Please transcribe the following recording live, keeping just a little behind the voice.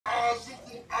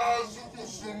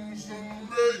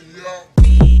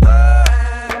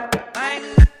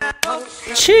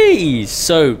Jeez,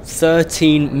 so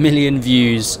 13 million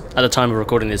views at the time of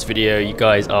recording this video. You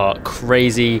guys are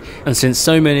crazy, and since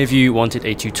so many of you wanted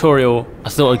a tutorial, I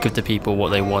thought I'd give the people what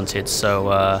they wanted,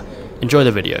 so enjoy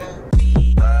the video.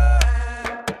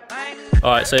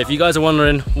 Alright, so if you guys are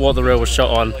wondering what the reel was shot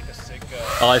on,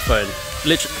 iPhone.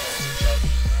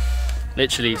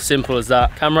 Literally simple as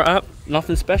that. Camera app,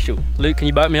 nothing special. Luke, can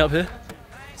you back me up here?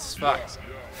 It's facts.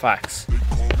 Facts.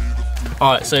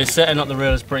 Alright, so setting up the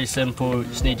reel is pretty simple. You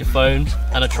just need your phone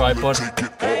and a tripod.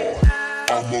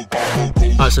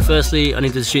 Alright, so firstly I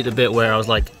need to shoot the bit where I was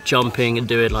like jumping and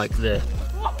do it like this.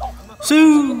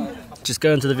 So just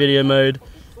go into the video mode.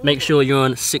 Make sure you're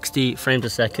on 60 frames a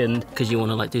second because you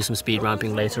want to like do some speed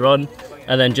ramping later on.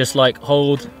 And then just like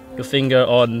hold your finger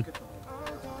on,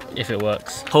 if it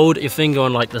works, hold your finger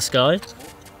on like the sky,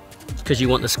 because you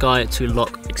want the sky to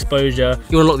lock exposure.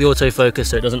 You want to lock the autofocus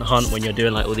so it doesn't hunt when you're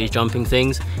doing like all these jumping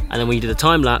things. And then when you do the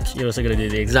time lapse, you're also going to do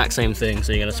the exact same thing.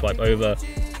 So you're going to swipe over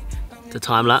the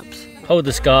time lapse, hold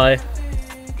the sky,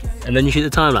 and then you shoot the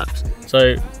time lapse.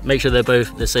 So make sure they're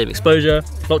both the same exposure,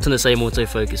 locked in the same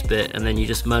autofocus bit, and then you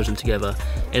just merge them together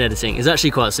in editing. It's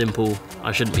actually quite simple.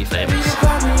 I shouldn't be famous.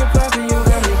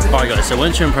 Alright guys, so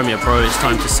once you're in Premiere Pro, it's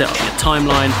time to set up your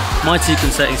timeline. My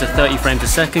sequence settings are 30 frames a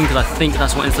second because I think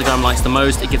that's what Instagram likes the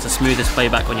most. It gives the smoothest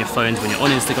playback on your phones when you're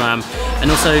on Instagram.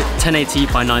 And also 1080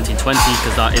 by 1920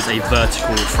 because that is a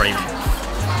vertical frame.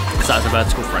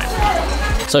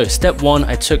 So step one,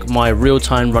 I took my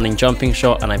real-time running jumping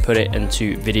shot and I put it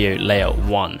into video layer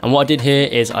 1. And what I did here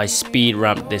is I speed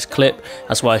ramped this clip.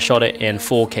 That's why I shot it in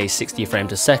 4K 60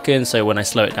 frames a second. So when I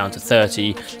slow it down to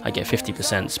 30, I get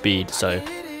 50% speed. So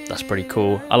that's pretty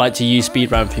cool. I like to use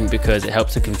speed ramping because it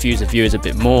helps to confuse the viewers a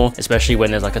bit more, especially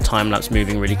when there's like a time lapse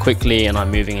moving really quickly and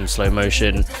I'm moving in slow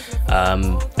motion.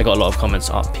 I got a lot of comments,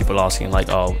 people asking like,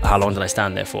 oh, how long did I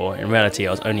stand there for? In reality,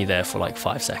 I was only there for like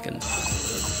 5 seconds.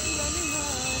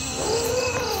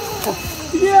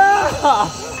 Yeah!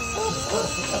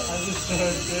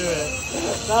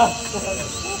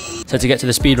 So to get to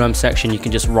the speed ramp section, you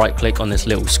can just right click on this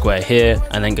little square here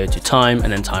and then go to time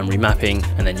and then time remapping,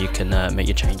 and then you can make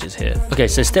your changes here. Okay,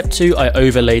 so step 2, I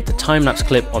overlaid the time lapse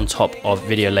clip on top of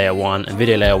video layer 1, and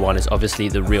video layer 1 is obviously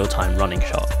the real time running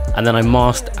shot. And then I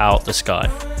masked out the sky.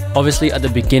 Obviously at the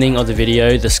beginning of the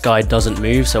video, the sky doesn't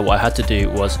move, so what I had to do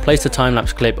was place the time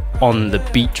lapse clip on the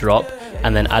beat drop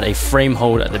and then add a frame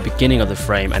hold at the beginning of the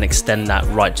frame and extend that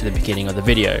right to the beginning of the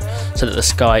video so that the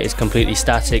sky is completely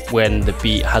static when the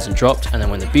beat hasn't dropped, and then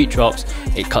when the beat drops,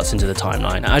 it cuts into the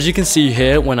timeline. As you can see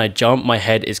here, when I jump, my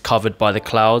head is covered by the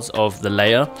clouds of the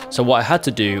layer. So what I had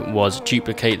to do was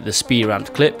duplicate the speed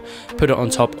ramped clip, put it on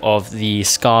top of the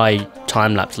sky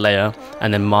time-lapse layer,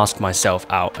 and then mask myself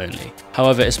out only.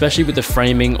 However, especially with the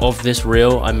framing of this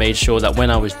reel, I made sure that when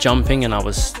I was jumping and I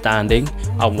was standing,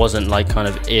 I wasn't like kind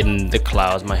of in the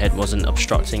clouds. My head wasn't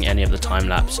obstructing any of the time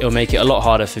lapse. It'll make it a lot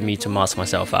harder for me to mask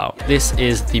myself out. This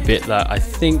is the bit that I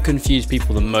think confused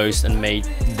people the most and made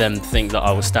them think that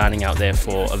I was standing out there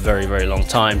for a very, very long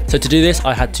time. So to do this,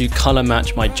 I had to color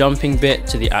match my jumping bit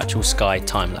to the actual sky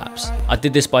time lapse. I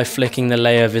did this by flicking the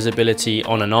layer visibility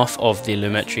on and off of the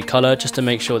lumetri color just to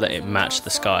make sure that it matched the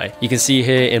sky. You can see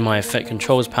here in my effect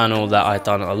controls panel that I've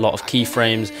done a lot of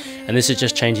keyframes, and this is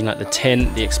just changing like the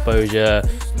tint, the exposure,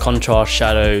 contrast,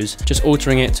 shadows, just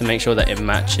altering it to make sure that it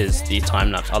matches the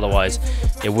time lapse, otherwise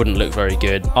it wouldn't look very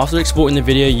good. After exporting the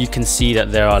video, you can see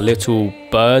that there are little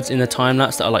birds in the time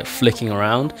lapse that are like flicking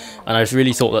around, and I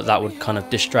really thought that that would kind of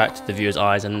distract the viewer's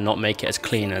eyes and not make it as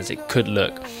clean as it could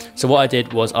look. So what I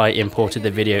did was I imported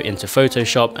the video into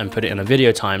Photoshop and put it in a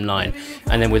video timeline,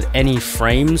 and then with any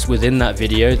frames within that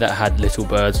video that had little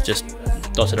birds just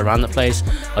dotted around the place,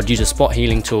 I'd use a spot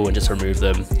healing tool and just remove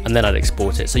them, and then I'd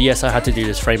export it. So yes, I had to do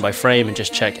this frame by frame and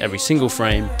just check every single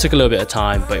frame. It took a little bit of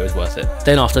time, but it was worth it.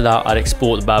 Then after that, I'd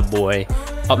export the bad boy,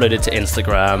 upload it to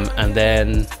Instagram, and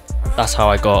then that's how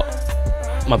I got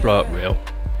my blow up reel.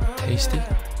 Tasty?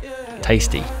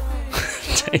 Tasty.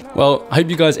 Well, I hope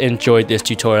you guys enjoyed this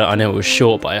tutorial. I know it was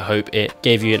short, but I hope it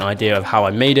gave you an idea of how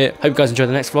I made it. Hope you guys enjoy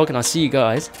the next vlog, and I'll see you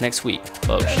guys next week.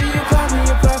 Bye.